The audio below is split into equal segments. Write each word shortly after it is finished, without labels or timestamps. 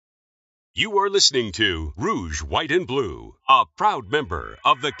You are listening to Rouge, White and Blue, a proud member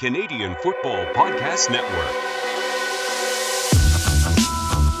of the Canadian Football Podcast Network.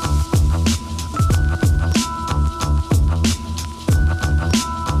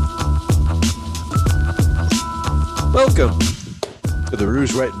 Welcome to the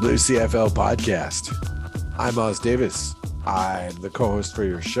Rouge, White and Blue CFL podcast. I'm Oz Davis. I'm the co-host for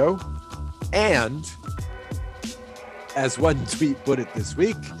your show. And as one tweet put it this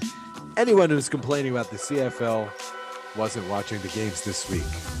week, anyone who's complaining about the CFL wasn't watching the games this week.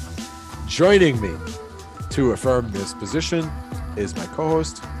 Joining me to affirm this position is my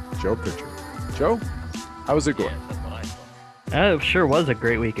co-host, Joe Pritchard. Joe, how was it going? It sure was a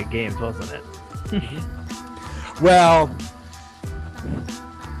great week of games, wasn't it? Well,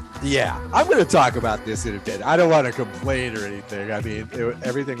 yeah, I'm going to talk about this in a bit. I don't want to complain or anything. I mean,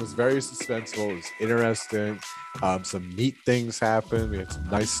 everything was very suspenseful. It was interesting. Some neat things happened. We had some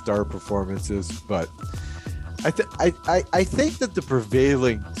nice star performances, but I think that the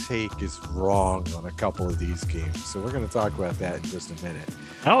prevailing take is wrong on a couple of these games. So we're going to talk about that in just a minute.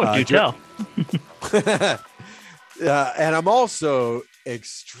 How would you tell? And I'm also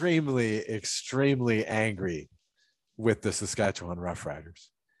extremely angry with the Saskatchewan Roughriders.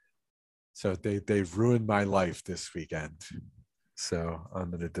 So they've ruined my life this weekend. So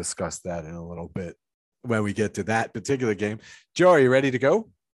I'm going to discuss that in a little bit when we get to that particular game. Joe, are you ready to go?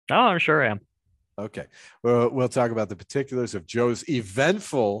 Oh, I'm sure I am. Okay. Well, we'll talk about the particulars of Joe's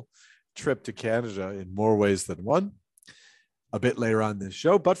eventful trip to Canada in more ways than one a bit later on this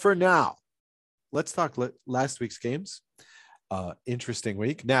show. But for now, let's talk last week's games. Interesting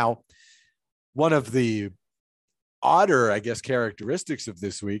week. Now, one of the odder, I guess, characteristics of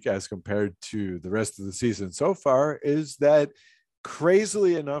this week as compared to the rest of the season so far is that,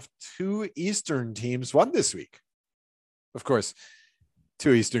 crazily enough, two Eastern teams won this week. Of course,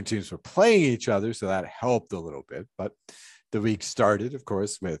 two Eastern teams were playing each other, so that helped a little bit. But the week started, of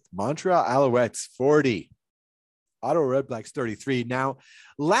course, with Montreal Alouettes 40, Ottawa Redblacks 33. Now,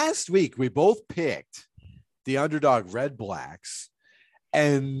 last week, we both picked the underdog Redblacks.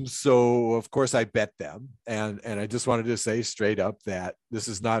 And so, of course, I bet them. And I just wanted to say straight up that this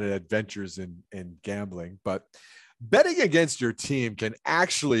is not an adventures in gambling, but betting against your team can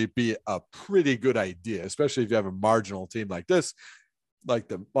actually be a pretty good idea, especially if you have a marginal team like this, like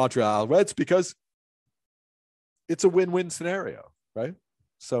the Montreal Alouettes, because it's a win-win scenario, right?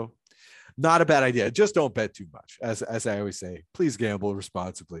 So not a bad idea. Just don't bet too much. As I always say, please gamble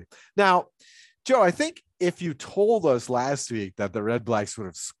responsibly. Now, Joe, I think if you told us last week that the Redblacks would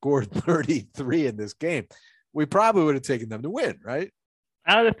have scored 33 in this game, we probably would have taken them to win, right?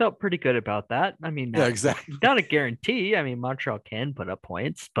 I would have felt pretty good about that. I mean, yeah, exactly. Not a guarantee. I mean, Montreal can put up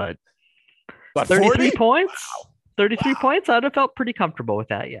points, but 33 40? Points? Wow. 33 points? I would have felt pretty comfortable with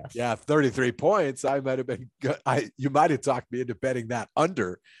that, yes. Yeah, 33 points. I might have been good. You might have talked me into betting that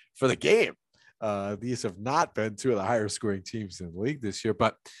under for the game. These have not been two of the higher scoring teams in the league this year,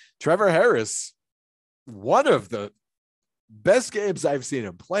 but Trevor Harris, one of the best games I've seen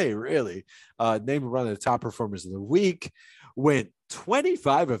him play, really, named one of the top performers of the week, went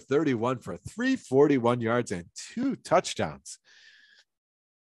 25 of 31 for 341 yards and 2 touchdowns.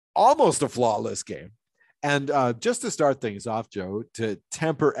 Almost a flawless game. And just to start things off, Joe, to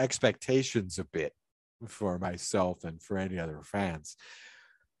temper expectations a bit for myself and for any other fans,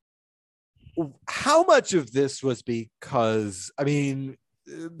 how much of this was because, I mean,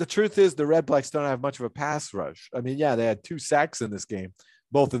 the truth is the Redblacks don't have much of a pass rush. I mean, yeah, they had 2 sacks in this game,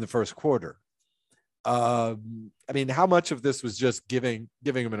 both in the first quarter. I mean, how much of this was just giving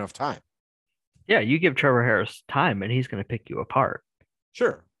him enough time? Yeah, you give Trevor Harris time and he's going to pick you apart.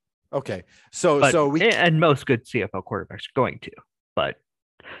 Sure. Okay. And most good CFL quarterbacks are going to, but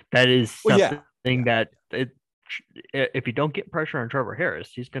that is something that if you don't get pressure on Trevor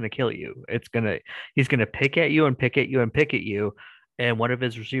Harris, he's going to kill you. He's going to pick at you and pick at you and pick at you. And one of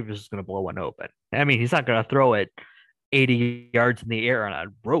his receivers is going to blow one open. I mean, he's not going to throw it 80 yards in the air on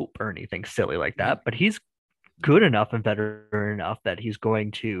a rope or anything silly like that, but he's good enough and veteran enough that he's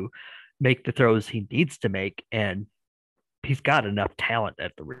going to make the throws he needs to make. And he's got enough talent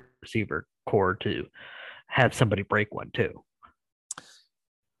at the receiver core to have somebody break one too.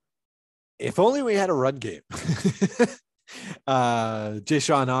 If only we had a run game.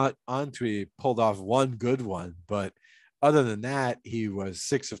 Jay-Sean Antwi pulled off one good one, but other than that, he was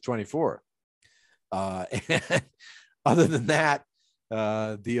 6 of 24. And other than that,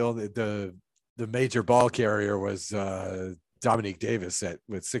 the major ball carrier was Dominique Davis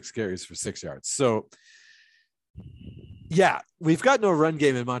with 6 carries for 6 yards. So, yeah, we've got no run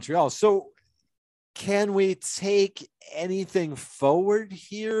game in Montreal. So Can we take anything forward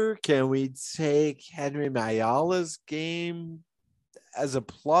here? Can we take Henry Mayala's game as a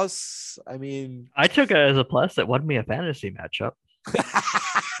plus? I mean, I took it as a plus. It won me a fantasy matchup.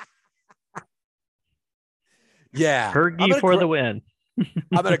 Yeah. Fergie for the win.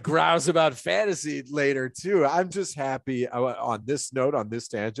 I'm going to grouse about fantasy later too. I'm just happy on this note, on this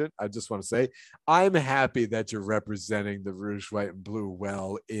tangent. I just want to say I'm happy that you're representing the Rouge, White, and Blue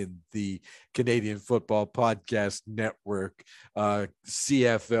well in the Canadian Football Podcast Network,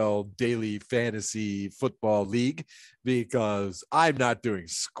 CFL Daily Fantasy Football League, because I'm not doing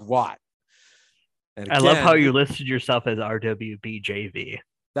squat. And again, I love how you listed yourself as RWB JV.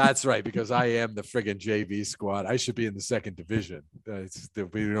 That's right, because I am the friggin' JV squad. I should be in the second division.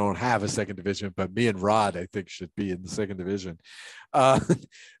 We don't have a second division, but me and Rod, I think, should be in the second division.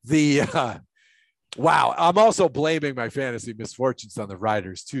 Wow, I'm also blaming my fantasy misfortunes on the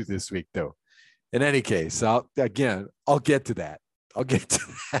Riders too this week, though. In any case, I'll get to that.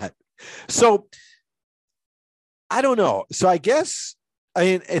 So I don't know. So I guess,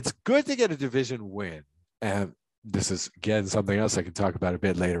 it's good to get a division win, and this is again something else I can talk about a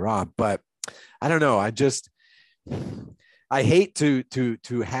bit later on, but I don't know. I hate to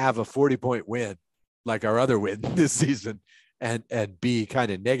have a 40-point win like our other win this season and be kind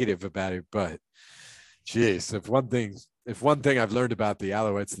of negative about it. But geez, if one thing I've learned about the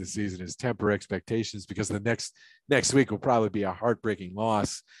Alouettes this season is temper expectations, because the next week will probably be a heartbreaking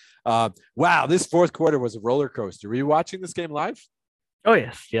loss. Wow, this fourth quarter was a roller coaster. Were you watching this game live? Oh,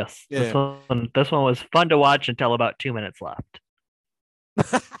 yes. Yeah. This one was fun to watch until about 2 minutes left.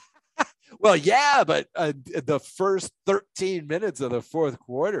 Well, yeah, but the first 13 minutes of the fourth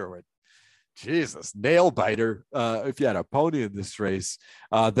quarter were, Jesus, nail biter. If you had a pony in this race,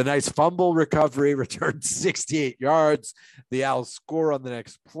 the nice fumble recovery returned 68 yards. The Owls score on the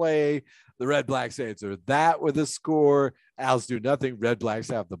next play. The Redblacks answer that with a score. Owls do nothing.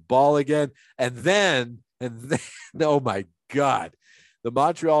 Redblacks have the ball again. And then, oh my God. The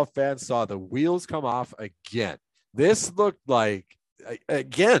Montreal fans saw the wheels come off again. This looked like,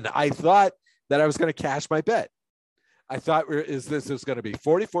 again, I thought that I was going to cash my bet. I thought this was going to be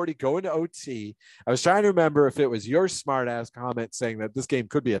 40-40 going to OT. I was trying to remember if it was your smart ass comment saying that this game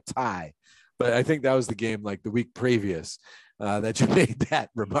could be a tie, but I think that was the game like the week previous that you made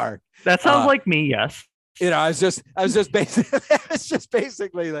that remark. That sounds like me. Yes. I was just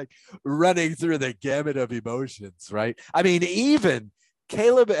basically like running through the gamut of emotions, right? I mean, even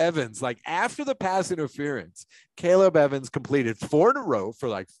Caleb Evans, like after the pass interference, Caleb Evans completed 4 in a row for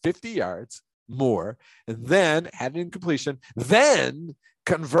like 50 yards more, and then had an incompletion, then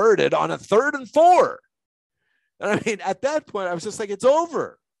converted on a 3rd and 4. And I mean, at that point, I was just like, it's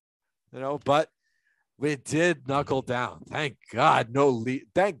over, but we did knuckle down. Thank God, no lead.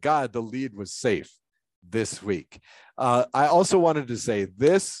 Thank God the lead was safe this week. I also wanted to say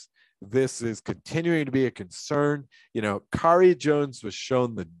this is continuing to be a concern. Kari Jones was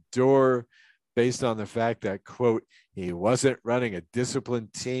shown the door based on the fact that, quote, he wasn't running a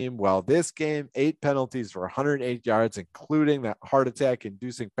disciplined team. Well, this game, 8 penalties for 108 yards, including that heart attack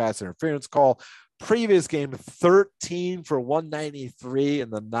inducing pass interference call. Previous game, 13 for 193 in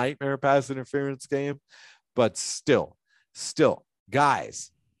the nightmare pass interference game. But still,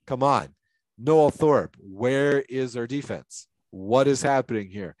 guys, come on. Noel Thorpe, where is our defense? What is happening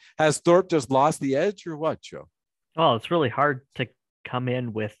here? Has Thorpe just lost the edge or what, Joe? Well, it's really hard to come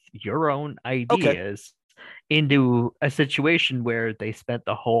in with your own ideas into a situation where they spent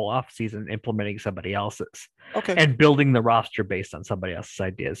the whole offseason implementing somebody else's and building the roster based on somebody else's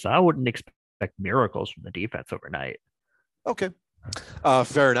ideas. So I wouldn't expect miracles from the defense overnight. Okay.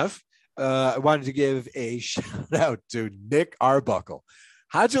 Fair enough. I wanted to give a shout out to Nick Arbuckle.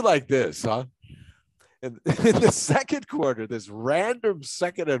 How'd you like this, huh? In the second quarter, this random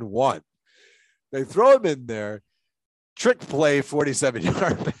 2nd and 1, they throw him in there, trick play,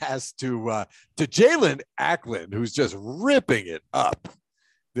 47-yard pass to Jalen Ackland, who's just ripping it up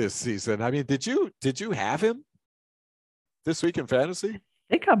this season. I mean, did you have him this week in fantasy?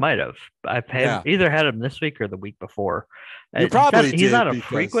 I think I might have. I've either had him this week or the week before. He's not a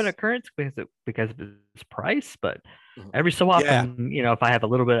frequent occurrence because of his price, but every so often, if I have a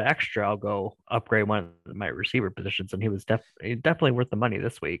little bit of extra, I'll go upgrade one of my receiver positions, and he was definitely worth the money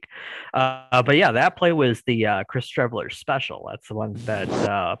this week. But yeah, that play was the Chris Trevler special. That's the one that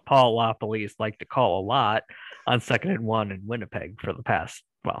Paul LaPolice liked to call a lot on 2nd and 1 in Winnipeg for the past,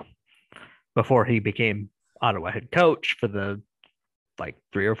 before he became Ottawa head coach for the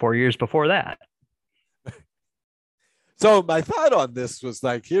 3 or 4 years before that. So my thought on this was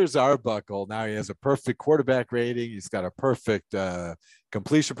here's Arbuckle. Now he has a perfect quarterback rating. He's got a perfect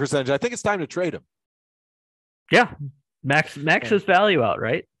completion percentage. I think it's time to trade him. Yeah, max his value out,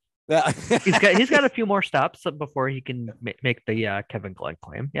 right? Yeah. he's got a few more stops before he can make the Kevin Glenn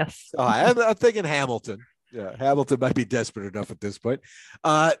claim. Yes. I'm thinking Hamilton. Yeah, Hamilton might be desperate enough at this point.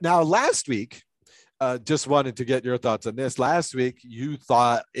 Now, last week, just wanted to get your thoughts on this. Last week, you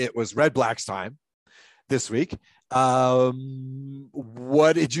thought it was Redblacks time. This week, what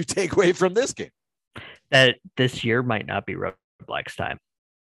did you take away from this game? That this year might not be Redblacks time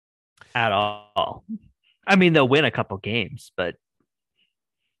at all. I mean, they'll win a couple games, but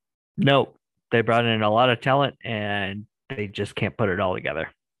no, they brought in a lot of talent and they just can't put it all together.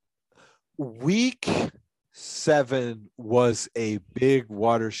 Week 7 was a big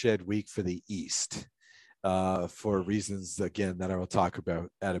watershed week for the East, for reasons, again, that I will talk about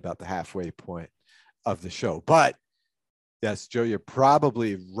at about the halfway point of the show. But yes, Joe, you're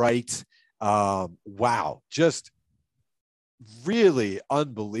probably right. Wow, just really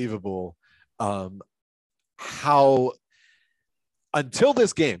unbelievable how, until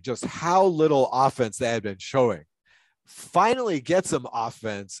this game, just how little offense they had been showing. Finally get some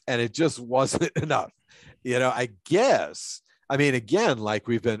offense, and it just wasn't enough. I guess, I mean, again, like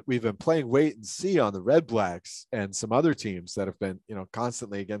we've been playing wait and see on the Redblacks and some other teams that have been,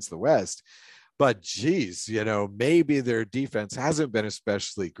 constantly against the West. But geez, maybe their defense hasn't been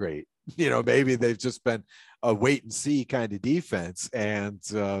especially great. Maybe they've just been a wait and see kind of defense, and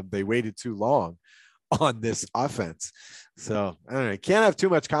they waited too long on this offense. So I don't know. Can't have too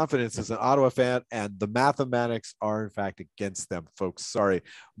much confidence as an Ottawa fan, and the mathematics are in fact against them, folks. Sorry.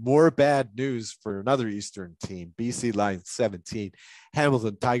 More bad news for another Eastern team. BC Lions 17,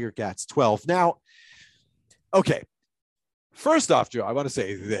 Hamilton Tiger Cats 12. Now, okay. First off, Joe, I want to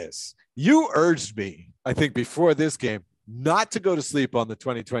say this. You urged me, I think, before this game, not to go to sleep on the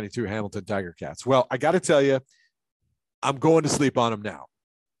 2022 Hamilton Tiger Cats. Well, I got to tell you, I'm going to sleep on them now.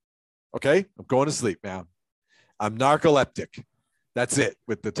 Okay? I'm going to sleep now. I'm narcoleptic. That's it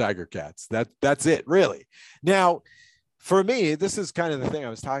with the Tiger Cats. That's it, really. Now, for me, this is kind of the thing I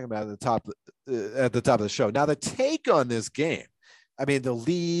was talking about at the top of the show. Now, the take on this game, I mean, the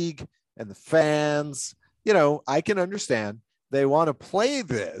league and the fans, I can understand they want to play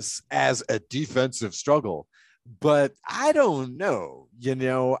this as a defensive struggle, but I don't know.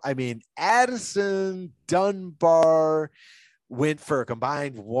 I mean, Addison, Dunbar went for a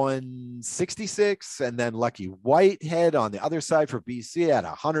combined 166, and then Lucky Whitehead on the other side for BC at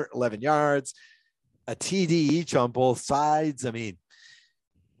 111 yards, a TD each on both sides. I mean,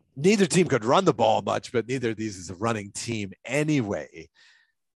 neither team could run the ball much, but neither of these is a running team anyway.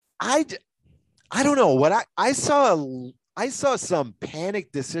 I don't know what I saw. I saw some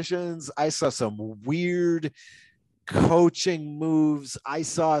panic decisions. I saw some weird coaching moves. I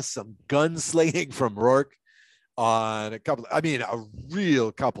saw some gunslinging from Rourke on a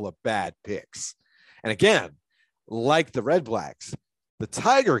real couple of bad picks. And again, like the Redblacks, the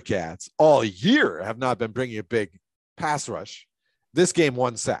Tiger Cats all year have not been bringing a big pass rush. This game,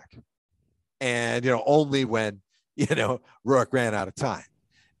 1 sack. And, only when, Rourke ran out of time.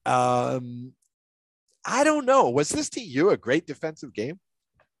 I don't know. Was this to you a great defensive game?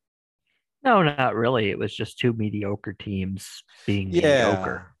 No, not really. It was just two mediocre teams being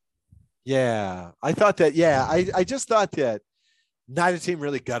mediocre. Yeah. I thought that, I just thought that neither team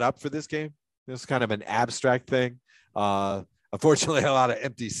really got up for this game. It was kind of an abstract thing. Unfortunately, a lot of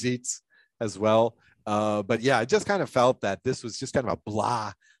empty seats as well. But yeah, I just kind of felt that this was just kind of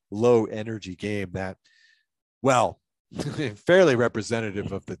a low energy game that, well, fairly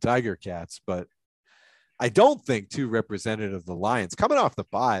representative of the Tiger Cats, but I don't think too representative of the Lions. Coming off the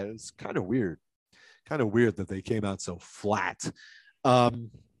bye, it's kind of weird. Kind of weird that they came out so flat. All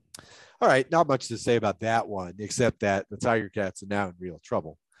right, not much to say about that one, except that the Tiger Cats are now in real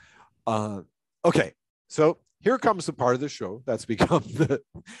trouble. Okay, so here comes the part of the show that's become the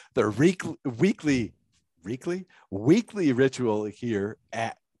weekly ritual here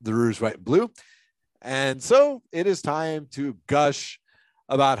at the Rouge, White, and Blue. And so it is time to gush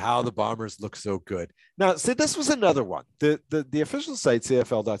about how the Bombers look so good. Now, see, this was another one. The official site,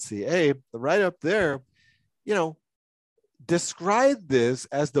 CFL.ca, the write-up there, described this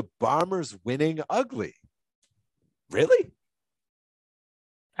as the Bombers winning ugly. Really?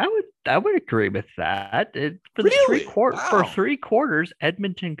 I would agree with that. For 3 quarters,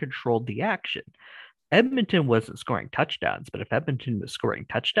 Edmonton controlled the action. Edmonton wasn't scoring touchdowns, but if Edmonton was scoring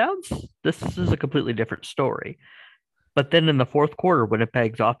touchdowns, this is a completely different story. But then in the fourth quarter,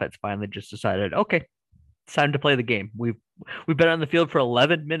 Winnipeg's offense finally just decided, okay, it's time to play the game. We've been on the field for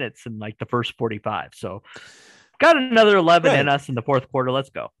 11 minutes in like the first 45. So got another 11 in us in the fourth quarter. Let's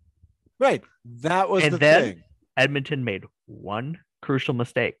go. Right. That was and the then thing. Edmonton made one crucial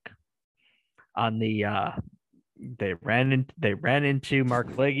mistake on the They ran into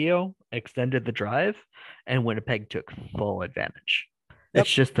Mark Leggio, extended the drive, and Winnipeg took full advantage. Yep.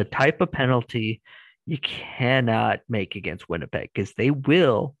 It's just the type of penalty you cannot make against Winnipeg because they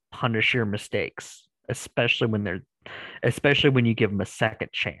will punish your mistakes, especially when you give them a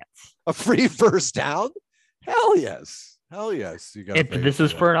second chance. A free first down? Hell yes. Hell yes. You got. If this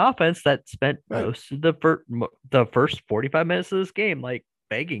is for an offense that spent most of the first 45 minutes of this game like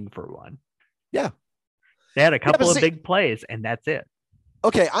begging for one. Yeah. They had a couple of big plays, and that's it.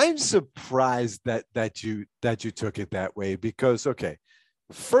 Okay, I'm surprised that you took it that way because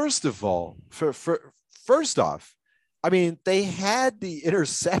first off, I mean, they had the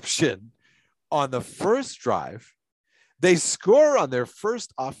interception on the first drive. They score on their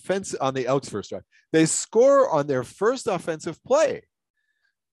first offense on the Elks' first drive. They score on their first offensive play.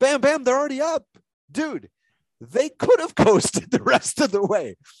 Bam, bam, they're already up. Dude, they could have coasted the rest of the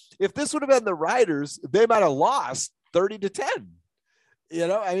way. If this would have been the Riders, they might have lost 30-10. You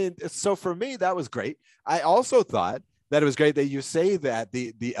know, I mean, so for me, that was great. I also thought that it was great that you say that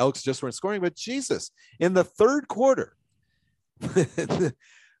the Elks just weren't scoring, but Jesus, in the third quarter, the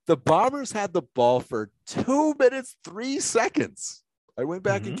Bombers had the ball for 2 minutes, 3 seconds. I went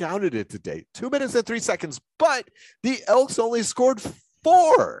back and counted it today. 2 minutes and 3 seconds, but the Elks only scored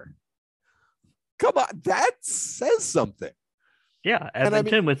 4. Come on, that says something. Yeah,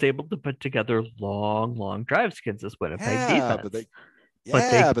 Edmonton was able to put together long drives against this Winnipeg defense.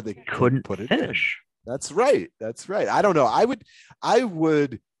 But they couldn't put it finish. In. That's right. I don't know. I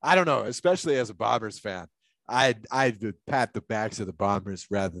don't know, especially as a Bombers fan. I'd pat the backs of the Bombers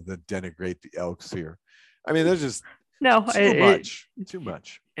rather than denigrate the Elks here. I mean, there's just too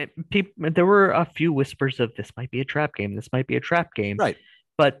much. There were a few whispers of this might be a trap game. This might be a trap game. Right.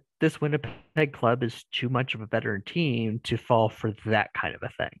 But this Winnipeg club is too much of a veteran team to fall for that kind of a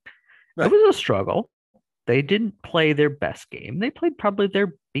thing. Right. It was a struggle. They didn't play their best game. They played probably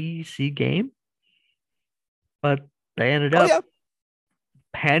their BC game, but they ended up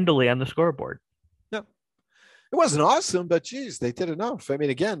handily on the scoreboard. Yeah, it wasn't awesome, but geez, they did enough. I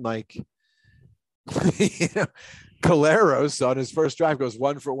mean, again, like Caleros on his first drive goes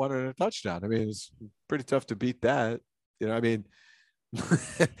 1 for 1 and a touchdown. I mean, it's pretty tough to beat that. You know, I mean.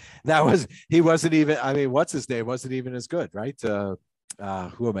 He wasn't even, I mean, what's his name wasn't even as good, right? Who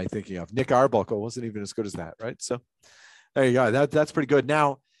am I thinking of? Nick Arbuckle wasn't even as good as that, right? So there you go. That's pretty good.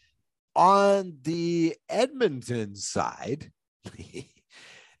 Now on the Edmonton side,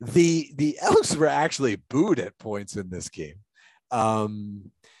 the Elks were actually booed at points in this game.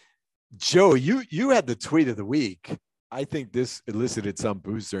 Joe, you had the tweet of the week. I think this elicited some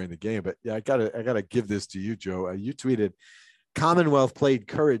boos during the game, but yeah, I gotta give this to you, Joe. You tweeted, Commonwealth played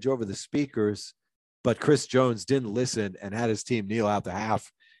courage over the speakers, but Chris Jones didn't listen and had his team kneel out the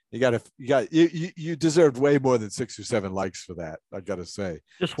half. You deserved way more than 6 or 7 likes for that. I got to say,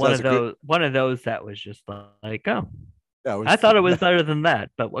 just one of those that was just like, oh, yeah, I thought it was better than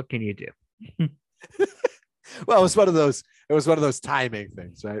that, but what can you do? Well, it was one of those timing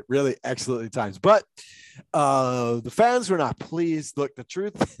things, right? Really excellently timed. But the fans were not pleased. Look, the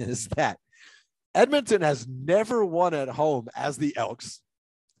truth is that Edmonton has never won at home as the Elks.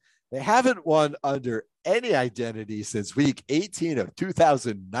 They haven't won under any identity since week 18 of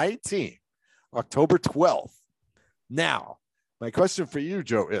 2019, October 12th. Now, my question for you,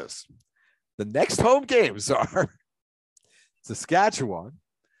 Joe, is the next home games are Saskatchewan,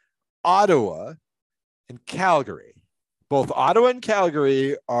 Ottawa, and Calgary. Both Ottawa and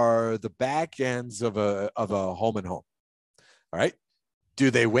Calgary are the back ends of a home and home. All right. Do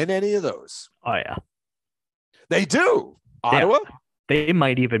they win any of those? Oh, yeah. They do. Ottawa? Yeah. They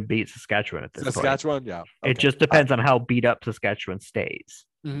might even beat Saskatchewan at this point. Saskatchewan, yeah. Okay. It just depends on how beat up Saskatchewan stays.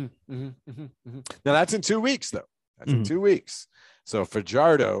 Now, that's in 2 weeks, though. That's in 2 weeks. So,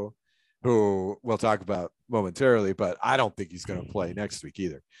 Fajardo, who we'll talk about momentarily, but I don't think he's going to play next week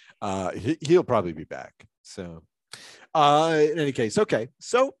either. He'll probably be back. So, in any case, okay.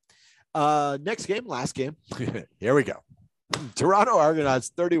 So, next game, last game. Here we go. Toronto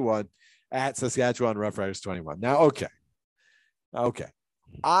Argonauts 31 at Saskatchewan Roughriders 21. Now, okay.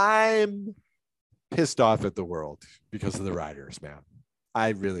 I'm pissed off at the world because of the Riders, man. I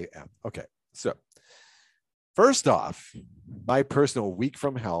really am. Okay. So first off, my personal week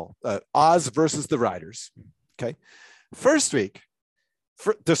from hell, Oz versus the Riders. Okay. First week,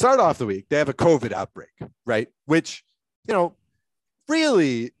 to start off the week, they have a COVID outbreak, right? Which,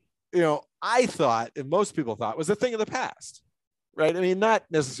 really, I thought, and most people thought, was a thing of the past, right? I mean, not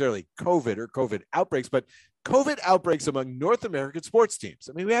necessarily COVID or COVID outbreaks, but COVID outbreaks among North American sports teams.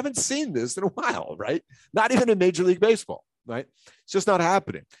 I mean, we haven't seen this in a while, right? Not even in Major League Baseball. right? It's just not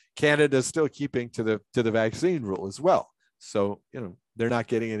happening. Canada's still keeping to the vaccine rule as well. So, they're not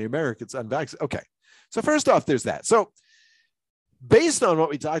getting any Americans unvaccinated. Okay. So first off, there's that. So based on what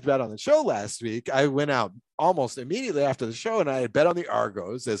we talked about on the show last week, I went out almost immediately after the show and I had bet on the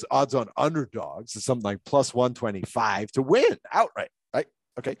Argos as odds on underdogs, is something like plus 125 to win outright, right?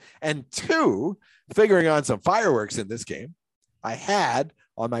 Okay. And 2, figuring on some fireworks in this game, I had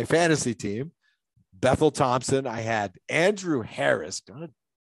on my fantasy team, Bethel Thompson. I had Andrew Harris. God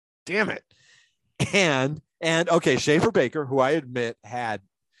damn it. And okay, Schaefer Baker, who I admit had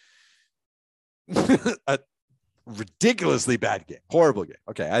a ridiculously bad game, horrible game.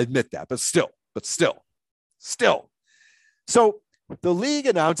 Okay, I admit that, but still. So the league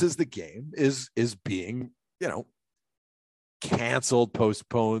announces the game is being, canceled,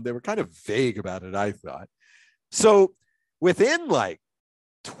 postponed. They were kind of vague about it, I thought. So within like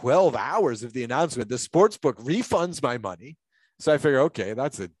 12 hours of the announcement, the sportsbook refunds my money. So I figure, okay,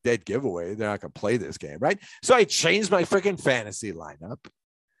 that's a dead giveaway. They're not going to play this game, right? So I changed my freaking fantasy lineup.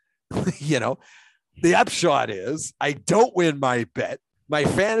 The upshot is I don't win my bet. My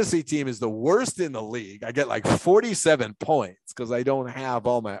fantasy team is the worst in the league. I get like 47 points because I don't have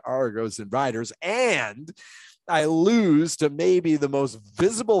all my Argos and Riders. And I lose to maybe the most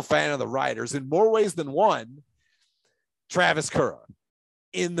visible fan of the Riders in more ways than one, Travis Curra,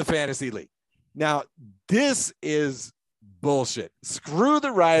 in the fantasy league. Now, this is bullshit. Screw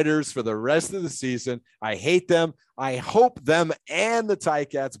the Riders for the rest of the season. I hate them. I hope them and the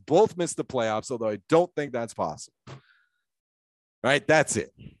Ticats both miss the playoffs, although I don't think that's possible. Right? That's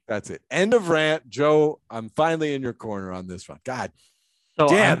it. End of rant. Joe, I'm finally in your corner on this one. God. So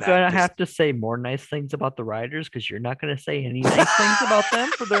I'm going to have to say more nice things about the Riders because you're not going to say any nice things about them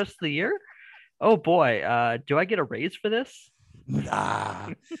for the rest of the year. Oh boy. Do I get a raise for this? Nah,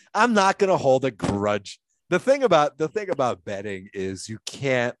 I'm not going to hold a grudge. The thing about betting is you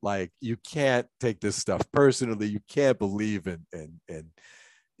can't take this stuff personally. You can't believe in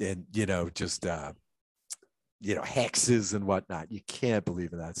hexes and whatnot. You can't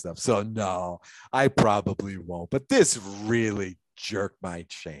believe in that stuff. So no, I probably won't. But this really jerked my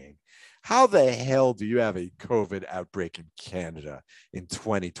chain. How the hell do you have a COVID outbreak in Canada in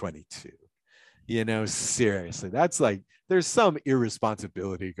 2022? Seriously, that's like there's some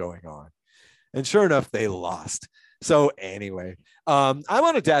irresponsibility going on. And sure enough, they lost. So anyway, I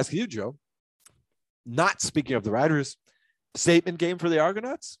wanted to ask you, Joe, not speaking of the Riders, statement game for the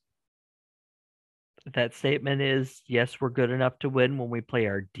Argonauts? That statement is, yes, we're good enough to win when we play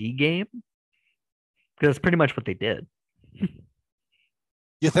our D game. Because that's pretty much what they did.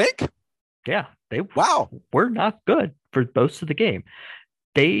 You think? Yeah. Wow. We're not good for most of the game.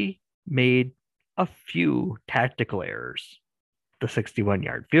 They made a few tactical errors. The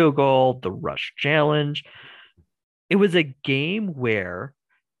 61-yard field goal, the rush challenge. It was a game where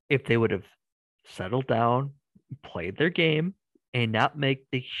if they would have settled down, played their game, and not make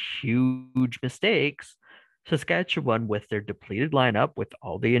the huge mistakes, Saskatchewan, with their depleted lineup, with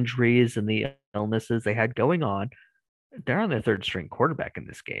all the injuries and the illnesses they had going on, they're on their third string quarterback in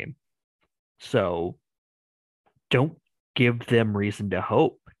this game. So don't give them reason to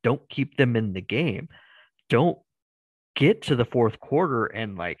hope. Don't keep them in the game. Don't get to the fourth quarter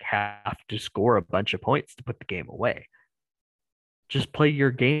and have to score a bunch of points to put the game away. Just play your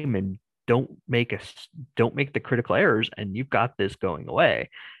game and don't make the critical errors, and you've got this going away.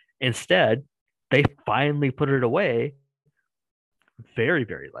 Instead, they finally put it away very,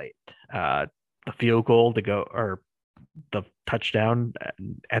 very late. The field goal to go, or the touchdown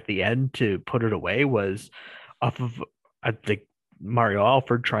at the end to put it away, was off of, I think, Mario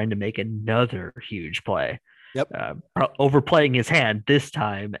Alford trying to make another huge play. Yep. Overplaying his hand this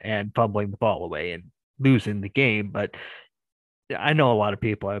time and fumbling the ball away and losing the game. But I know a lot of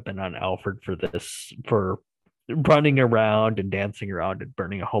people have been on Alford for running around and dancing around and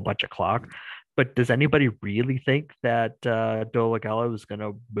burning a whole bunch of clock. But does anybody really think that Dolagala was going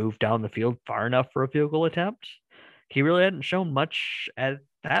to move down the field far enough for a field goal attempt? He really hadn't shown much at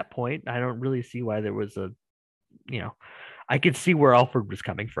that point. I don't really see why there was I could see where Alford was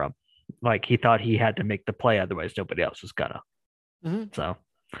coming from. He thought he had to make the play, otherwise nobody else was gonna. Mm-hmm. So,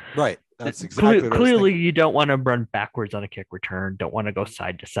 right, that's exactly clearly you don't want to run backwards on a kick return. Don't want to go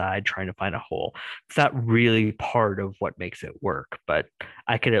side to side trying to find a hole. It's not really part of what makes it work. But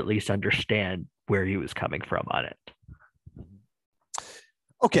I could at least understand where he was coming from on it.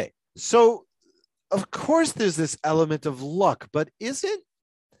 Okay, so of course there's this element of luck, but isn't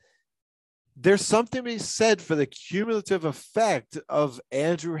there's something to be said for the cumulative effect of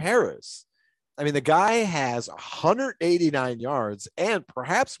Andrew Harris? I mean, the guy has 189 yards and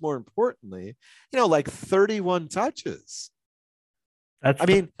perhaps more importantly, like 31 touches. That's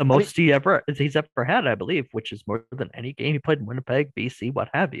the most he's ever had, I believe, which is more than any game he played in Winnipeg, BC, what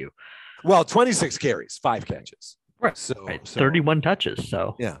have you. Well, 26 carries, 5 catches. Right. So 31 touches.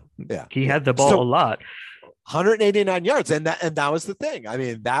 So yeah. He had the ball a lot. 189 yards. And that was the thing. I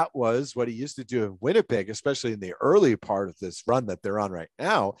mean, that was what he used to do in Winnipeg, especially in the early part of this run that they're on right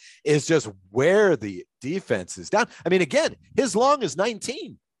now, is just wear the defense is down. I mean, again, his long is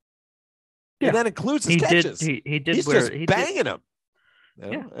 19. Yeah. And that includes his catches. He's just banging them.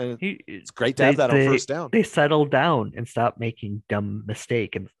 And it's great to have that on first down. They settled down and stopped making dumb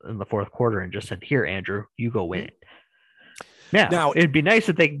mistake in the fourth quarter and just said, "Here, Andrew, you go win it." Now it'd be nice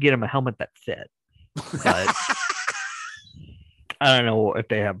if they could get him a helmet that fit, but I don't know if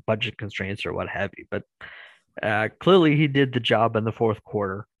they have budget constraints or what have you. But clearly, he did the job in the fourth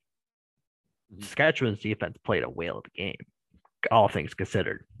quarter. Saskatchewan's defense played a whale of a game, all things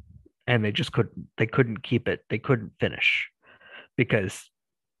considered, and they just couldn't. They couldn't keep it. They couldn't finish. Because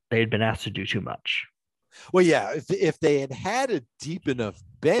they had been asked to do too much. Well, yeah, if they had a deep enough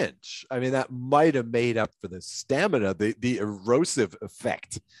bench, I mean, that might have made up for the stamina, the erosive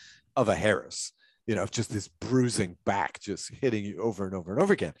effect of a Harris, just this bruising back, just hitting you over and over and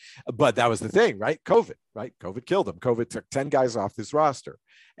over again. But that was the thing, right? COVID killed him. COVID took 10 guys off this roster.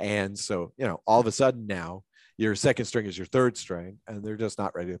 And so, all of a sudden now your second string is your third string and they're just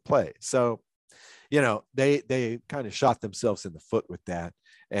not ready to play. So, they kind of shot themselves in the foot with that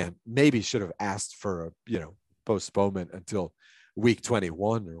and maybe should have asked for a, postponement until week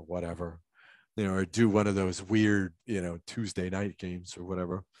 21 or whatever, or do one of those weird, Tuesday night games or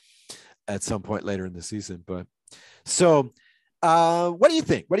whatever at some point later in the season. But so what do you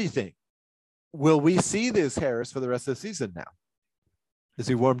think? Will we see this Harris for the rest of the season now? Is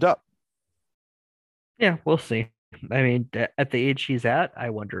he warmed up? Yeah, we'll see. I mean, at the age he's at,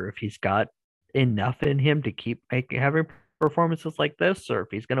 I wonder if he's got enough in him to keep having performances like this, or if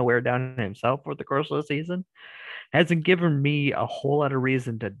he's going to wear down himself for the course of the season. Hasn't given me a whole lot of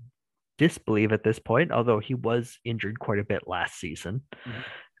reason to disbelieve at this point, although he was injured quite a bit last season.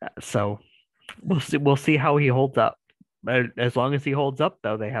 So we'll see how he holds up. As long as he holds up,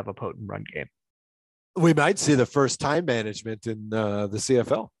 though, they have a potent run game. We might see the first time management in the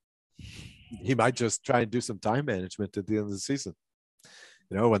CFL. He might just try and do some time management at the end of the season.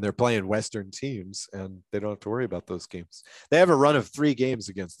 When they're playing Western teams and they don't have to worry about those games. They have a run of 3 games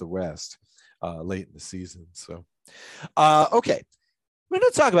against the West late in the season. So, okay. We're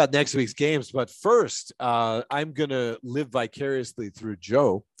going to talk about next week's games, but first I'm going to live vicariously through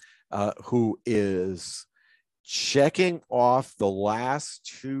Joe, who is checking off the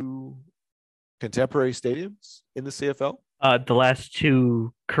last 2 contemporary stadiums in the CFL. The last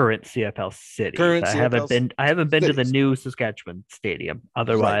 2 current CFL cities. I haven't been to the new Saskatchewan stadium.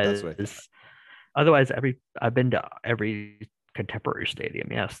 Otherwise, I've been to every contemporary stadium.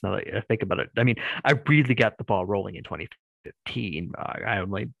 Yes, now that I think about it. I mean, I really got the ball rolling in 2015. I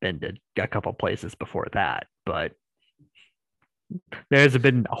only been to a couple places before that, but there hasn't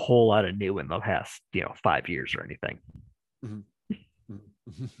been a whole lot of new in the past, 5 years or anything.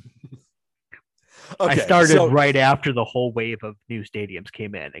 Okay, I started right after the whole wave of new stadiums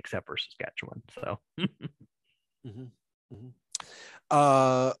came in, except for Saskatchewan. So,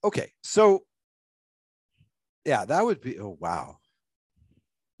 okay, so yeah, that would be. Oh wow,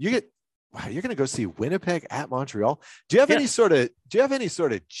 you're going to go see Winnipeg at Montreal. Do you have any sort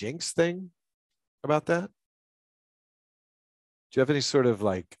of jinx thing about that? Do you have any sort of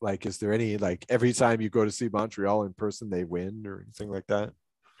like? Is there any every time you go to see Montreal in person, they win or anything like that?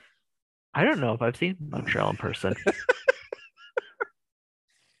 I don't know if I've seen Montreal in person.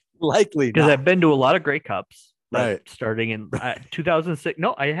 Likely because I've been to a lot of Grey Cups, right? Starting in 2006.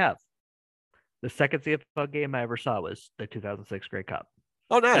 No, I have. The second CFL game I ever saw was the 2006 Grey Cup.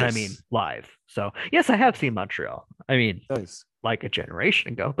 Oh, nice! And I mean, live. So yes, I have seen Montreal. I mean, nice. Like a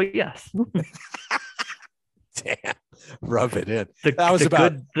generation ago, but yes. Damn, rub it in.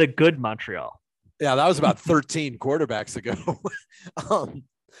 The good Montreal. Yeah, that was about 13 quarterbacks ago.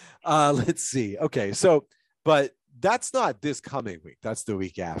 Let's see. Okay, so but that's not this coming week. That's the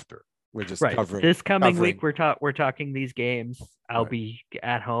week after. We're just covering this coming week. We're talking these games. I'll be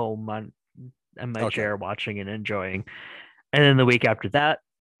at home in my chair watching and enjoying. And then the week after that,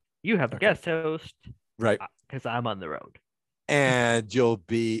 you have a guest host, right? Because I'm on the road, and you'll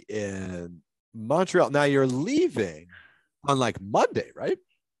be in Montreal. Now you're leaving on Monday, right?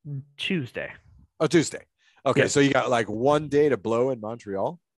 Tuesday. Oh, Tuesday. Okay, so you got 1 day to blow in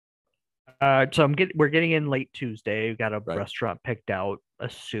Montreal. So we're getting in late Tuesday. We got a restaurant picked out,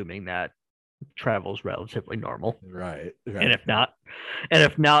 assuming that travel's relatively normal. Right. And if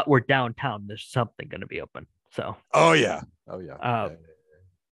not, we're downtown. There's something going to be open. So. Oh yeah.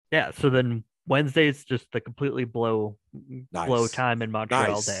 Yeah. So then Wednesday's just the completely blow time in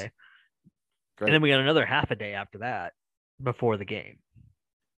Montreal day. Great. And then we got another half a day after that before the game.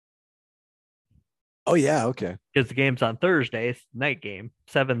 Oh yeah, okay. Because the game's on Thursday, it's night game,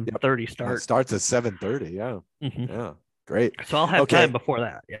 7:30 start. It starts at 7:30. Yeah, yeah, great. So I'll have time before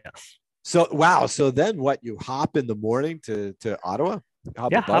that. Yes. So wow. So then, what? You hop in the morning to Ottawa?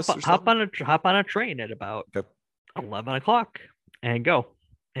 Hop on a train at about 11 o'clock and go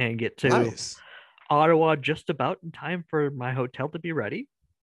and get to Ottawa just about in time for my hotel to be ready.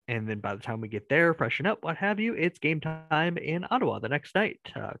 And then by the time we get there, freshen up, what have you, it's game time in Ottawa the next night,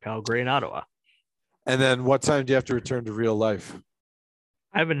 Calgary and Ottawa. And then what time do you have to return to real life?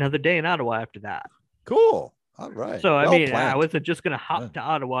 I have another day in Ottawa after that. Cool. All right. So, I mean, planned. I wasn't just going to hop to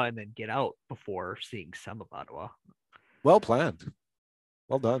Ottawa and then get out before seeing some of Ottawa. Well planned.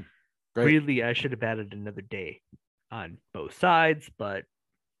 Well done. Great. Really, I should have added another day on both sides, but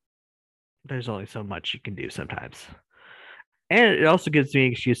there's only so much you can do sometimes. And it also gives me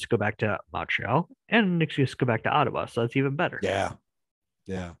an excuse to go back to Montreal and an excuse to go back to Ottawa. So it's even better. Yeah.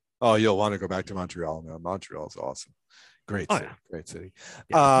 Yeah. Oh, you'll want to go back to Montreal, man. Montreal is awesome. Great city. Great city.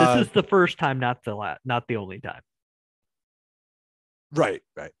 Yeah. This is the first time, not the only time. Right.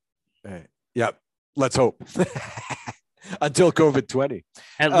 Yep. Let's hope. Until COVID-20.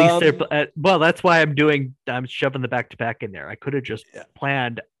 At least well, that's why I'm shoving the back-to-back in there. I could have just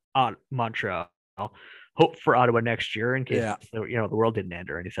planned on Montreal, hope for Ottawa next year in case the world didn't end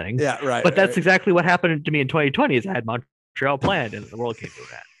or anything. Yeah, right. But that's exactly what happened to me in 2020 is I had Montreal planned and the world came to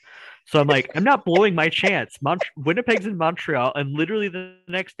that. So I'm like, I'm not blowing my chance. Winnipeg's in Montreal, and literally the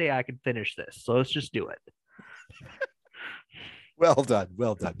next day I can finish this. So let's just do it. Well done.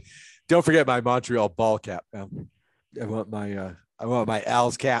 Don't forget my Montreal ball cap. I want my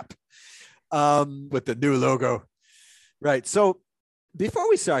Al's cap with the new logo. Right. So before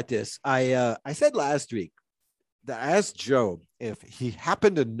we start this, I said last week that I asked Joe if he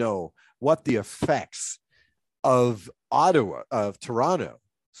happened to know what the effects of Toronto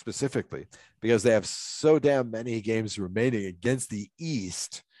specifically, because they have so damn many games remaining against the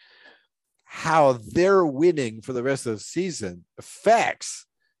East, how their winning for the rest of the season affects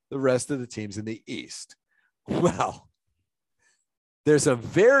the rest of the teams in the East. Well, there's some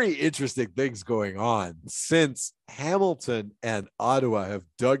very interesting things going on since Hamilton and Ottawa have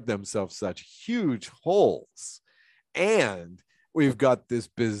dug themselves such huge holes. And we've got this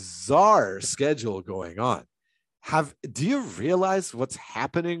bizarre schedule going on. Do you realize what's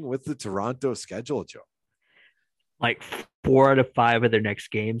happening with the Toronto schedule, Joe? Like 4 out of 5 of their next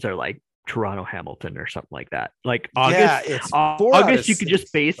games are like Toronto Hamilton or something like that. Like August, you could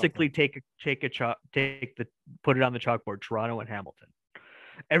just basically put it on the chalkboard, Toronto and Hamilton.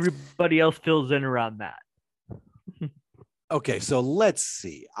 Everybody else fills in around that. Okay, so let's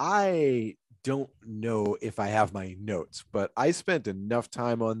see. I don't know if I have my notes, but I spent enough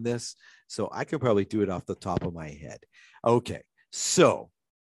time on this, so I can probably do it off the top of my head. Okay, so,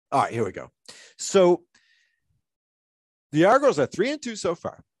 all right, here we go. So the Argos are 3-2 so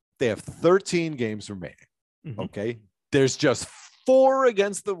far. They have 13 games remaining. Mm-hmm. Okay, there's just 4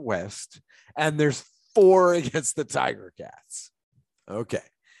 against the West, and there's 4 against the Tiger Cats. Okay,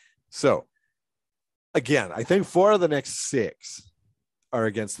 so again, I think 4 of the next 6 are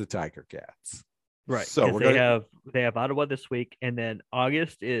against the Tiger Cats. Right. So they have Ottawa this week, and then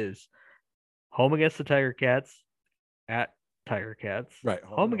August is home against the Tiger Cats, at Tiger Cats. Right.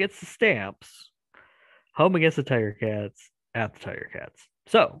 Home against the Stamps, home against the Tiger Cats, at the Tiger Cats.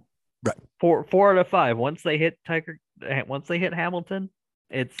 So right. 4 out of 5. Once they hit Hamilton,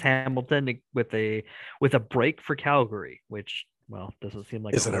 it's Hamilton with a break for Calgary, which doesn't seem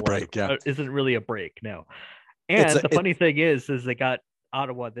like isn't a break. Isn't really a break. No. And the funny thing is they got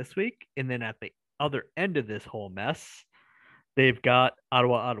Ottawa this week, and then at the other end of this whole mess, they've got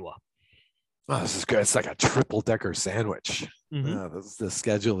Ottawa. Oh, this is good. It's like a triple-decker sandwich. Mm-hmm. The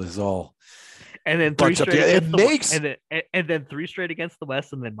schedule is all. And then 3 straight and then 3 straight against the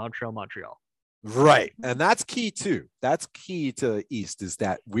West, and then Montreal. Right, and that's key too. That's key to the East, is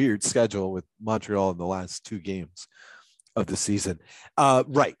that weird schedule with Montreal in the last 2 games of the season.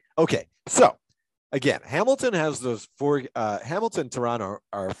 Right. Okay. So again, Hamilton has those 4. Hamilton, Toronto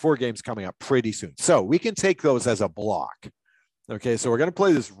are 4 games coming up pretty soon, so we can take those as a block. Okay, so we're going to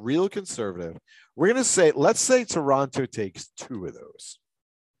play this real conservative. We're going to say, let's say Toronto takes 2 of those.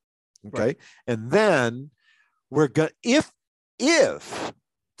 Okay, right. And then we're going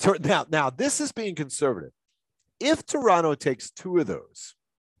now this is being conservative. If Toronto takes 2 of those,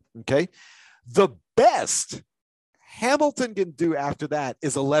 okay, The best Hamilton can do after that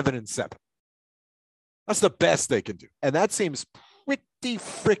is 11-7. That's the best they can do. And that seems pretty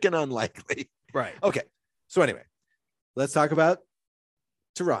freaking unlikely. Right. Okay. So anyway, let's talk about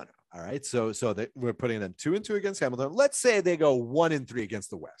Toronto. All right. So we're putting them 2-2 against Hamilton. Let's say they go 1-3 against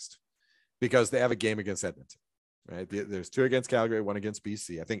the West because they have a game against Edmonton. Right. There's 2 against Calgary, 1 against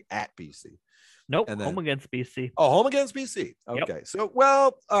BC, I think at BC. Nope. And then, home against BC. Oh, home against BC. Okay. Yep. So,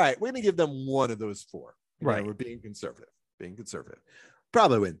 well, all right. We're going to give them one of those 4. Right. We're being conservative.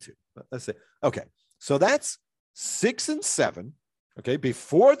 Probably win 2. But let's say, okay. So that's 6-7. Okay.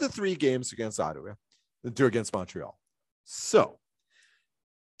 Before the 3 games against Ottawa, the 2 against Montreal. So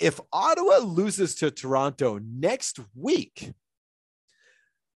if Ottawa loses to Toronto next week,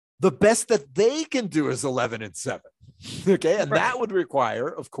 the best that they can do is 11-7. Okay. And that would require,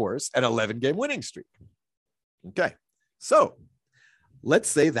 of course, an 11-game winning streak. Okay. So let's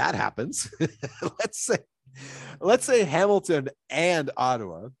say that happens. let's say Hamilton and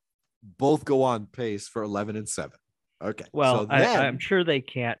Ottawa both go on pace for 11-7. Okay. Well, so then, I'm sure they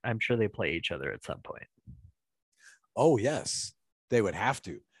can't. I'm sure they play each other at some point. Oh, yes, they would have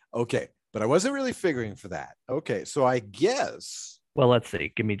to. Okay. But I wasn't really figuring for that. Okay. So I guess. Well, let's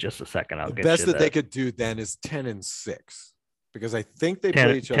see. Give me just a second. I'll the get best you that they could do then is 10-6 because I think they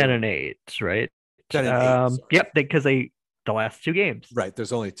play each other 10-8, right? 10-8. Yep, because the last 2 games. Right.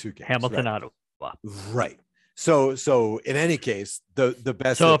 There's only 2 games. Hamilton, right. Ottawa. Right. So in any case, the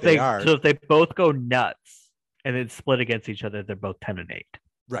best. So if they both go nuts and then split against each other, they're both 10-8.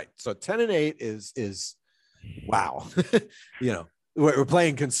 Right. So 10-8 is wow. We're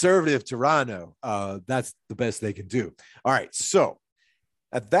playing conservative Toronto. That's the best they can do. All right. So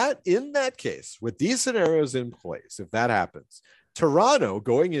in that case, with these scenarios in place, if that happens, Toronto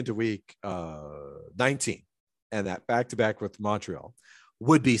going into week 19 and that back-to-back with Montreal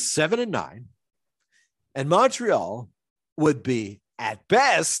would be 7-9, and Montreal would be at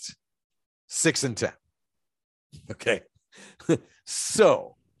best 6-10. Okay.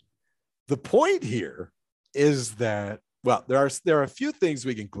 So the point here is that, well, there are a few things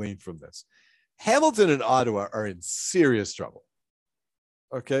we can glean from this. Hamilton and Ottawa are in serious trouble.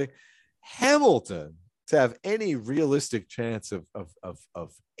 Okay. Hamilton, to have any realistic chance of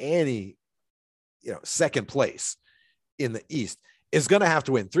any, second place in the East, is going to have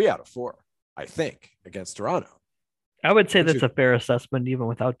to win 3 out of 4, I think, against Toronto. I would say that's a fair assessment, even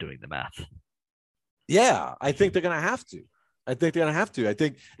without doing the math. Yeah, I think they're going to have to. I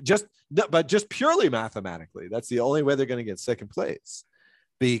think just purely mathematically, that's the only way they're going to get second place,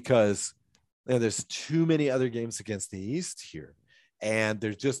 because there's too many other games against the East here, and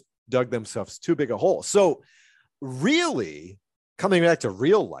they're just dug themselves too big a hole. So really, coming back to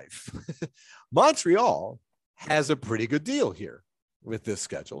real life, Montreal has a pretty good deal here with this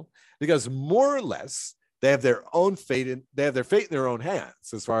schedule, because more or less they have their own fate in their own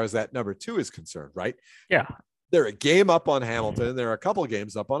hands as far as that number 2 is concerned, right? Yeah. They're a game up on Hamilton. They're a couple of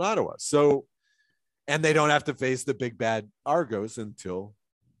games up on Ottawa. So, and they don't have to face the big bad Argos until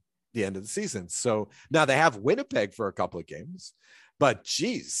the end of the season. So now they have Winnipeg for a couple of games, but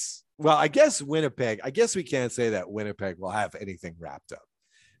geez, well, I guess we can't say that Winnipeg will have anything wrapped up,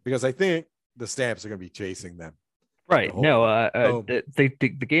 because I think the Stamps are going to be chasing them. Right.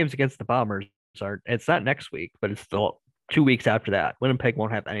 The games against the Bombers it's not next week, but it's still 2 weeks after that. Winnipeg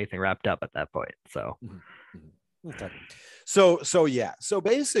won't have anything wrapped up at that point. So, okay. So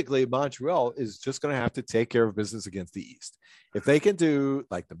basically Montreal is just going to have to take care of business against the East. If they can do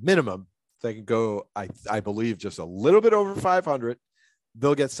like the minimum, they can go, I believe, just a little bit over 500,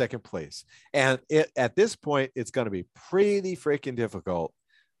 they'll get second place. And at this point, it's going to be pretty freaking difficult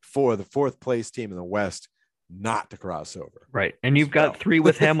for the 4th place team in the West not to cross over. Right. And you've got 3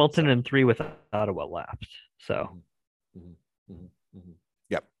 with Hamilton and 3 with Ottawa left. So,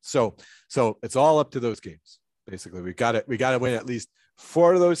 Yep. So it's all up to those games. Basically, we got to win at least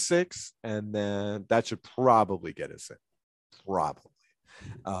 4 of those 6, and then that should probably get us in,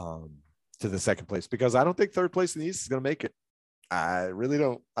 to the second place, because I don't think 3rd place in the East is going to make it. I really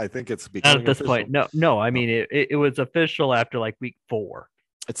don't. I think it's becoming at this official. point. No. I mean, it was official after like week 4.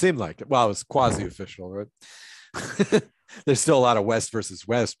 It seemed like it. Well, it was quasi-official, right? There's still a lot of West versus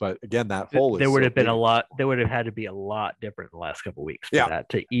West, but again, that hole there would have been a lot. There would have had to be a lot different in the last couple of weeks for that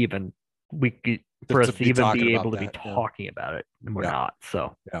to even for us to even be able to be talking about it, and we're not.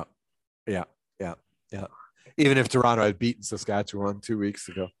 So yeah. Even if Toronto had beaten Saskatchewan 2 weeks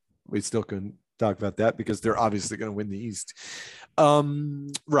ago, we still couldn't talk about that, because they're obviously going to win the East.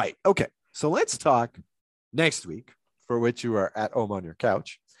 Right. Okay. So let's talk next week, for which you are at home on your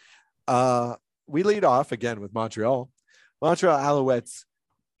couch. We lead off again with Montreal. Montreal Alouettes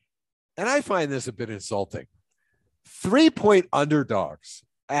and I find this a bit insulting, 3-point underdogs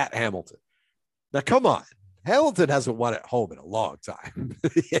at Hamilton. Now, come on. Hamilton hasn't won at home in a long time.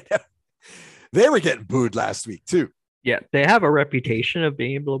 They were getting booed last week, too. Yeah, they have a reputation of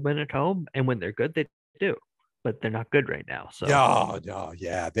being able to win at home, and when they're good, they do. But they're not good right now. So no,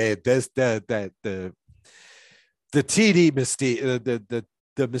 yeah. The TD mystique,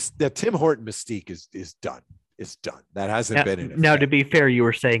 the Tim Horton mystique is done. It's done. That hasn't been in it. Now, to be fair, you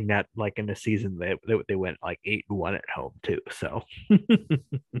were saying that like in the season they went like 8-1 at home too. So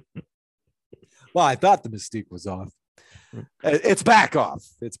well, I thought the mystique was off. It's back off.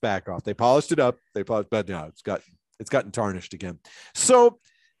 It's back off. They polished it up. But now it's gotten tarnished again. So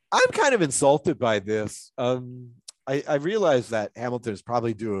I'm kind of insulted by this. I realize that Hamilton is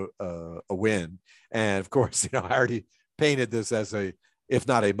probably due a win. And of course, I already painted this as if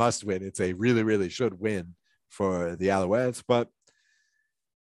not a must win, it's a really, really should win for the Alouettes. But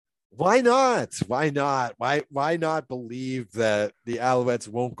why not? Why not believe that the Alouettes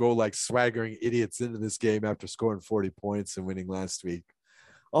won't go like swaggering idiots into this game after scoring 40 points and winning last week?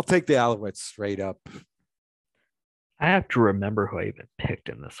 I'll take the Alouettes straight up. I have to remember who I even picked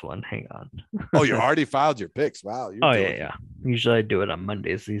in this one. Hang on. Oh, you already filed your picks. Wow. Yeah. Usually I do it on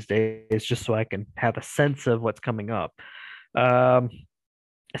Mondays these days just so I can have a sense of what's coming up. I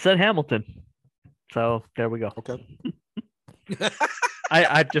said Hamilton. So there we go. Okay.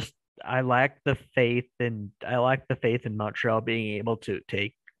 I lack the faith in Montreal being able to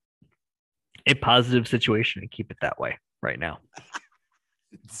take a positive situation and keep it that way right now.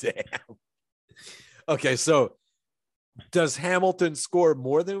 Damn. Okay, so does Hamilton score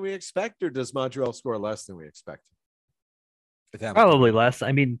more than we expect, or does Montreal score less than we expect? Probably less.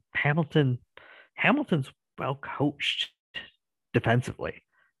 I mean, Hamilton's well coached defensively.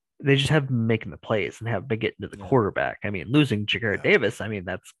 They just have been making the plays and have been getting to the quarterback. I mean, losing Jared Davis, I mean,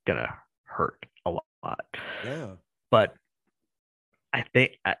 that's gonna hurt a lot. Yeah. But I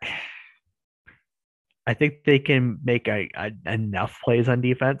think they can make enough plays on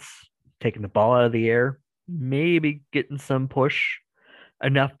defense, taking the ball out of the air, maybe getting some push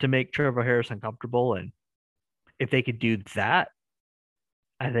enough to make Trevor Harris uncomfortable. And if they could do that,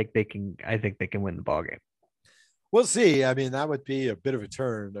 I think they can win the ball game. We'll see. I mean, that would be a bit of a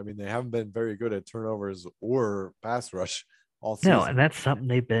turn. I mean, they haven't been very good at turnovers or pass rush all season. No, and that's something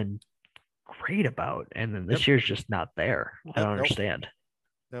they've been great about. And then this year's just not there. I don't understand.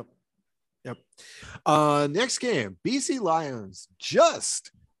 Yep. Next game, BC Lions,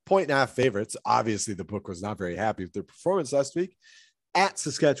 just 1.5 favorites. Obviously, the book was not very happy with their performance last week at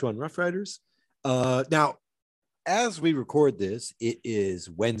Saskatchewan Roughriders. Now, as we record this, it is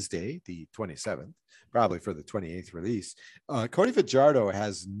Wednesday, the 27th, probably for the 28th release. Cody Fajardo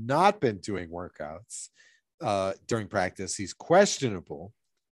has not been doing workouts during practice. He's questionable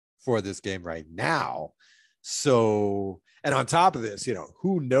for this game right now. So, and on top of this,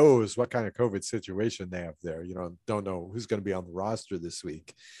 who knows what kind of COVID situation they have there? Don't know who's going to be on the roster this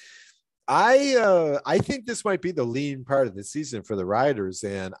week. I think this might be the lean part of the season for the Riders,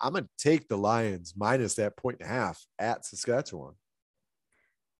 and I'm going to take the Lions minus that 1.5 at Saskatchewan.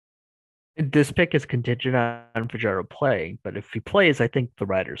 This pick is contingent on Fajardo playing, but if he plays, I think the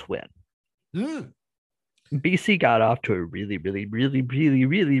Riders win. BC got off to a really, really, really, really,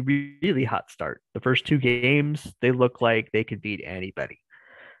 really, really hot start. The first 2 games, they looked like they could beat anybody.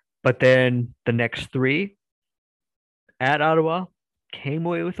 But then the next 3 at Ottawa came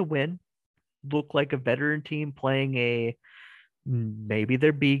away with a win. Looked like a veteran team playing maybe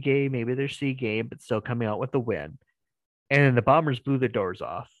their B game, maybe their C game, but still coming out with a win. And then the Bombers blew the doors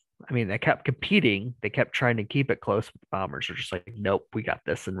off. I mean, they kept competing. They kept trying to keep it close, but the Bombers were just like, nope, we got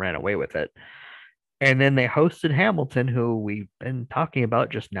this, and ran away with it. And then they hosted Hamilton, who we've been talking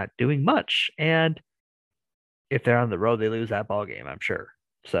about just not doing much. And if they're on the road, they lose that ball game, I'm sure.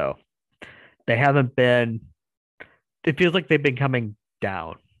 So they haven't been – it feels like they've been coming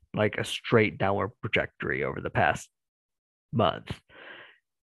down, like a straight downward trajectory over the past month.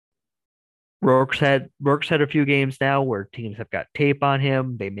 Rourke's had a few games now where teams have got tape on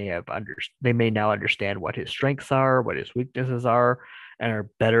him. They may now understand what his strengths are, what his weaknesses are, and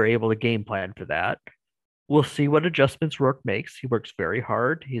are better able to game plan for that. We'll see what adjustments Rourke makes. He works very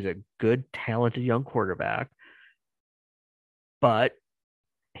hard. He's a good, talented young quarterback, but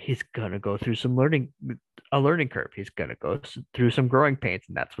he's gonna go through a learning curve. He's gonna go through some growing pains,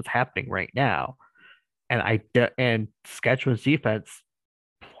 and that's what's happening right now. And Saskatchewan's defense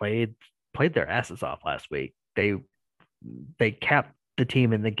played their asses off last week. They kept the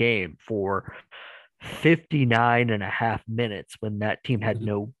team in the game for 59 and a half minutes when that team had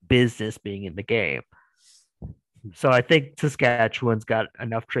no business being in the game. So I think Saskatchewan's got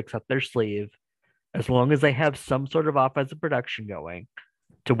enough tricks up their sleeve, as long as they have some sort of offensive production going,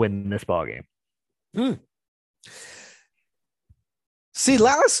 to win this ball game. See,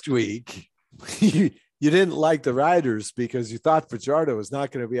 last week you didn't like the Riders because you thought Pritchard was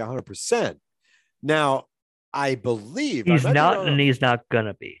not going to be 100%. Now, I believe he's not, and he's not going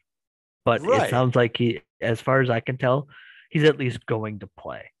to be. But right. It sounds like he, as far as I can tell, he's at least going to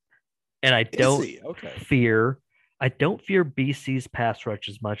play. And I don't fear BC's pass rush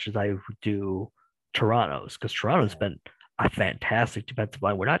as much as I do Toronto's, because Toronto's been a fantastic defensive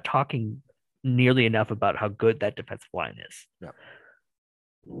line. We're not talking nearly enough about how good that defensive line is.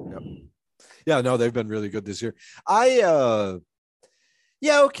 Yeah, no, they've been really good this year. I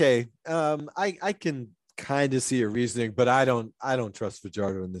can kind of see your reasoning, but I don't trust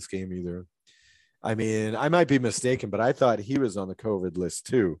Fajardo in this game either. I mean, I might be mistaken, but I thought he was on the COVID list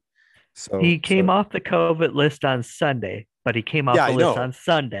too. So he came off the COVID list on Sunday, but he came off the list on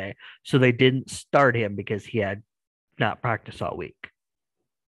Sunday, so they didn't start him because he had not practiced all week.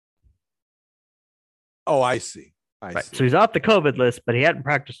 Oh, I see. I see. So he's off the COVID list, but he hadn't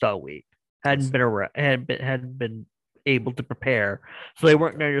practiced all week. Hadn't been able to prepare, so they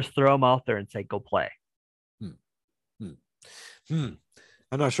weren't going to just throw him out there and say, "Go play." I'm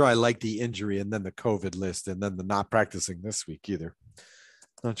not sure I like the injury and then the COVID list and then the not practicing this week either.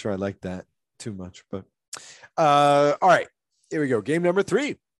 Not sure I like that too much, but all right, here we go. Game number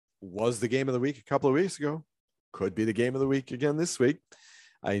 3 was the game of the week a couple of weeks ago. Could be the game of the week again this week.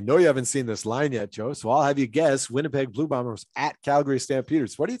 I know you haven't seen this line yet, Joe, so I'll have you guess. Winnipeg Blue Bombers at Calgary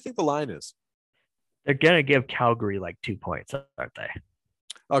Stampeders. What do you think the line is? They're going to give Calgary like 2 points, aren't they?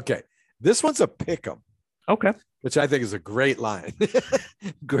 Okay. This one's a pick'em. Okay. Which I think is a great line.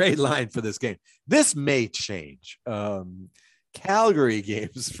 Great line for this game. This may change. Calgary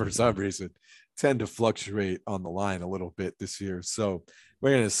games, for some reason, tend to fluctuate on the line a little bit this year. So we're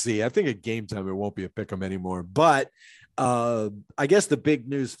going to see. I think at game time, it won't be a pick'em anymore. But I guess the big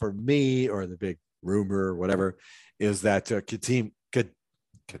news for me, or the big rumor or whatever, is that Kadeem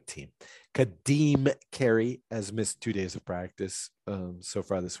Carey has missed 2 days of practice so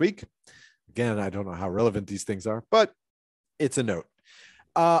far this week. Again, I don't know how relevant these things are, but it's a note.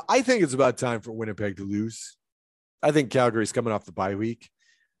 I think it's about time for Winnipeg to lose. I think Calgary's coming off the bye week.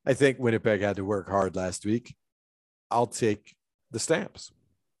 I think Winnipeg had to work hard last week. I'll take the Stamps.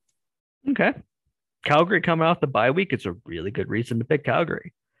 Okay. Calgary coming off the bye week is a really good reason to pick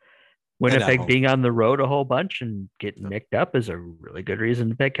Calgary. Winnipeg being on the road a whole bunch and getting nicked up is a really good reason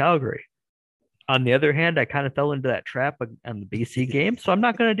to pick Calgary. On the other hand, I kind of fell into that trap on the BC game, so I'm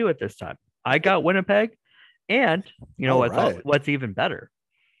not going to do it this time. I got Winnipeg, and you know what's even better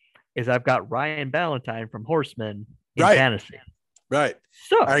is I've got Ryan Ballantyne from Horsemen in fantasy. Right.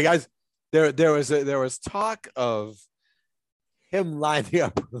 So, all right, guys, there was talk of him lining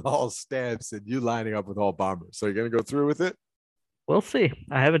up with all Stamps and you lining up with all Bombers. So you're going to go through with it? We'll see.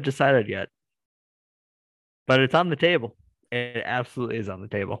 I haven't decided yet, but it's on the table. It absolutely is on the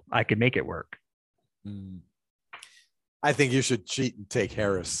table. I could make it work. I think you should cheat and take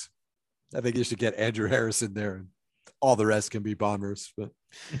Harris. I think you should get Andrew Harris in there, and all the rest can be Bombers. But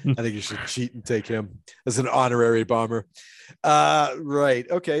I think you should cheat and take him as an honorary Bomber. Right.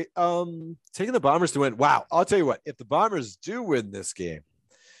 Okay. Taking the Bombers to win. Wow. I'll tell you what. If the Bombers do win this game,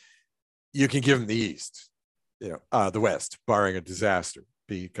 you can give them the East. The West, barring a disaster,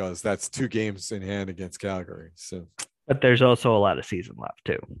 because that's 2 games in hand against Calgary. So. But there's also a lot of season left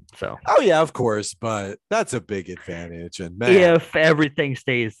too. So. Oh yeah, of course, but that's a big advantage. And man, if everything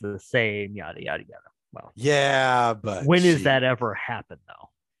stays the same, yada yada yada. Well, yeah, but when does that ever happen though?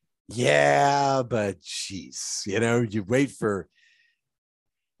 Yeah, but geez, you wait for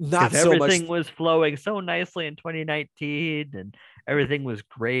not so much. Everything was flowing so nicely in 2019, and everything was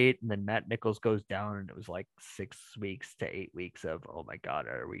great. And then Matt Nichols goes down, and it was like 6 weeks to 8 weeks of, oh my God,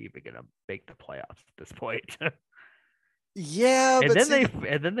 are we even gonna make the playoffs at this point? Yeah, and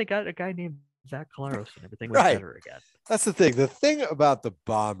then they got a guy named Zach Collaros, and everything was better again. That's the thing. The thing about the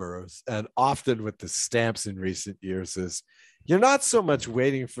Bombers, and often with the Stamps in recent years, is you're not so much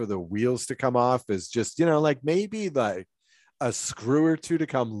waiting for the wheels to come off as just, like maybe like a screw or two to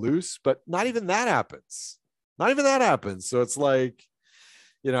come loose, but not even that happens. So it's like,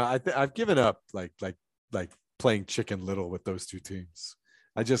 I've given up like playing Chicken Little with those 2 teams.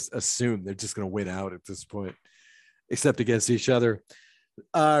 I just assume they're just going to win out at this point, except against each other.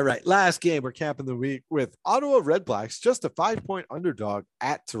 All right. Last game, we're capping the week with Ottawa Redblacks, just a 5-point underdog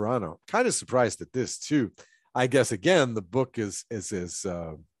at Toronto. Kind of surprised at this too. I guess, again, the book is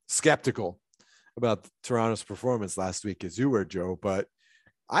skeptical about Toronto's performance last week as you were, Joe, but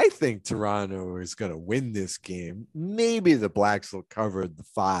I think Toronto is going to win this game. Maybe the Blacks will cover the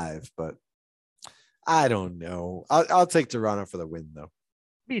 5, but I don't know. I'll take Toronto for the win, though.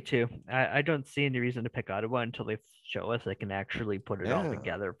 Me too. I don't see any reason to pick Ottawa until they show us they can actually put it all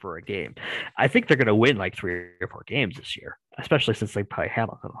together for a game. I think they're going to win like 3 or 4 games this year, especially since they play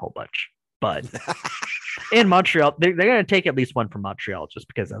Hamilton a whole bunch. But in Montreal, they're going to take at least one from Montreal just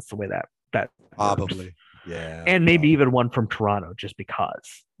because that's the way that probably works. Yeah, and maybe even one from Toronto just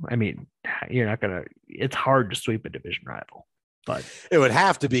because. I mean, you're not going to. It's hard to sweep a division rival. But it would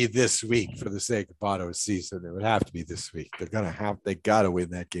have to be this week for the sake of Ottawa's season. It would have to be this week. They got to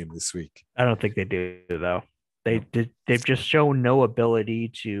win that game this week. I don't think they do, though. They've just shown no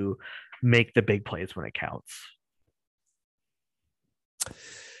ability to make the big plays when it counts.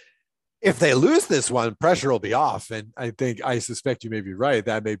 If they lose this one, pressure will be off. And I suspect you may be right.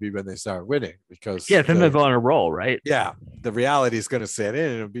 That may be when they start winning because then they'll go on a roll, right? Yeah. The reality is going to set in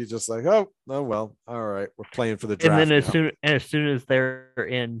and it'll be just like, oh, well, all right. We're playing for the draft. And then as soon as they're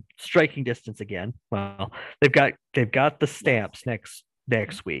in striking distance again, well, they've got the Stamps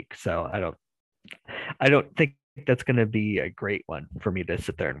next week. So I don't think that's going to be a great one for me to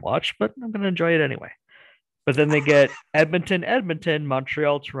sit there and watch, but I'm going to enjoy it anyway. But then they get Edmonton,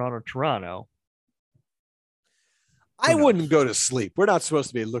 Montreal, Toronto. I wouldn't go to sleep. We're not supposed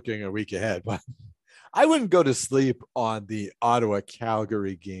to be looking a week ahead, but I wouldn't go to sleep on the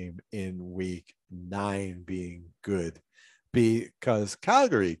Ottawa-Calgary game in week 9 being good because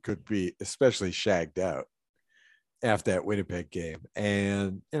Calgary could be especially shagged out after that Winnipeg game.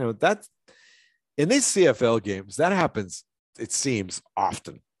 And, that's in these CFL games, that happens, it seems,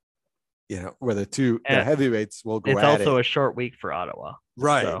 often. Where the heavyweights will go at it. It's also a short week for Ottawa.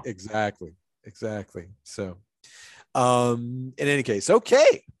 Right. So. Exactly. So, in any case,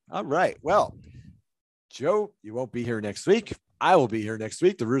 okay. All right. Well, Joe, you won't be here next week. I will be here next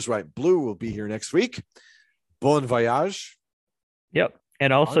week. The Rouge, White, and Blue will be here next week. Bon voyage. Yep.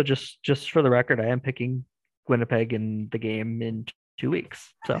 And also just for the record, I am picking Winnipeg in the game in 2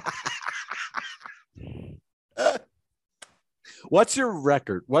 weeks. So what's your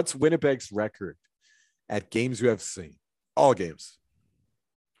record? What's Winnipeg's record at games you have seen? All games.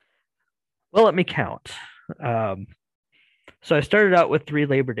 Well, let me count. So I started out with 3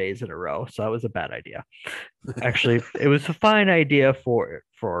 Labor Days in a row, so that was a bad idea. Actually, it was a fine idea for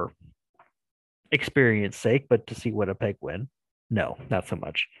experience sake, but to see Winnipeg win, no, not so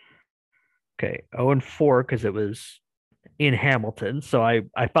much. Okay, 0-4 because it was in Hamilton. So I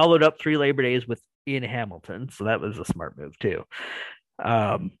followed up 3 Labor Days with in Hamilton, so that was a smart move too.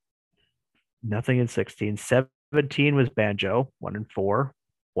 Nothing in 16. 17 was Banjo, 1-4,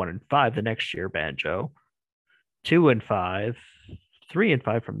 1-5 the next year, Banjo. 2-5,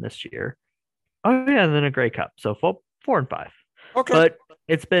 3-5 from this year. Oh yeah, and then a Grey Cup. So 4-5. Okay. But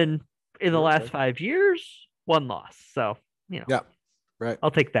it's been in the last 5 years, 1 loss. So, yeah, right. I'll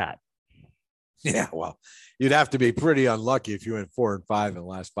take that. Yeah, well, you'd have to be pretty unlucky if you went 4-5 in the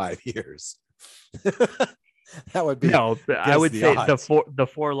last 5 years. That would be no. I would say odds. the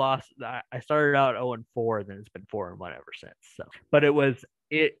 4 loss. I started out 0-4, then it's been 4-1 ever since. So, but it was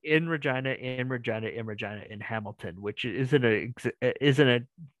in Regina, in Hamilton, which isn't a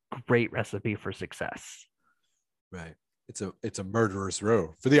great recipe for success. Right. It's a murderer's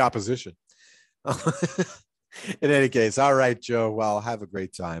row for the opposition. In any case, all right, Joe. Well, have a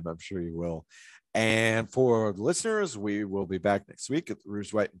great time. I'm sure you will. And for the listeners, we will be back next week at the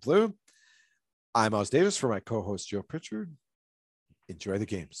Rouge, White, and Blue. I'm Oz Davis for my co-host, Joe Pritchard. Enjoy the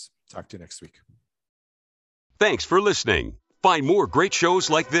games. Talk to you next week. Thanks for listening. Find more great shows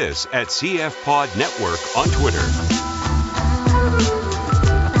like this at CF Pod Network on Twitter.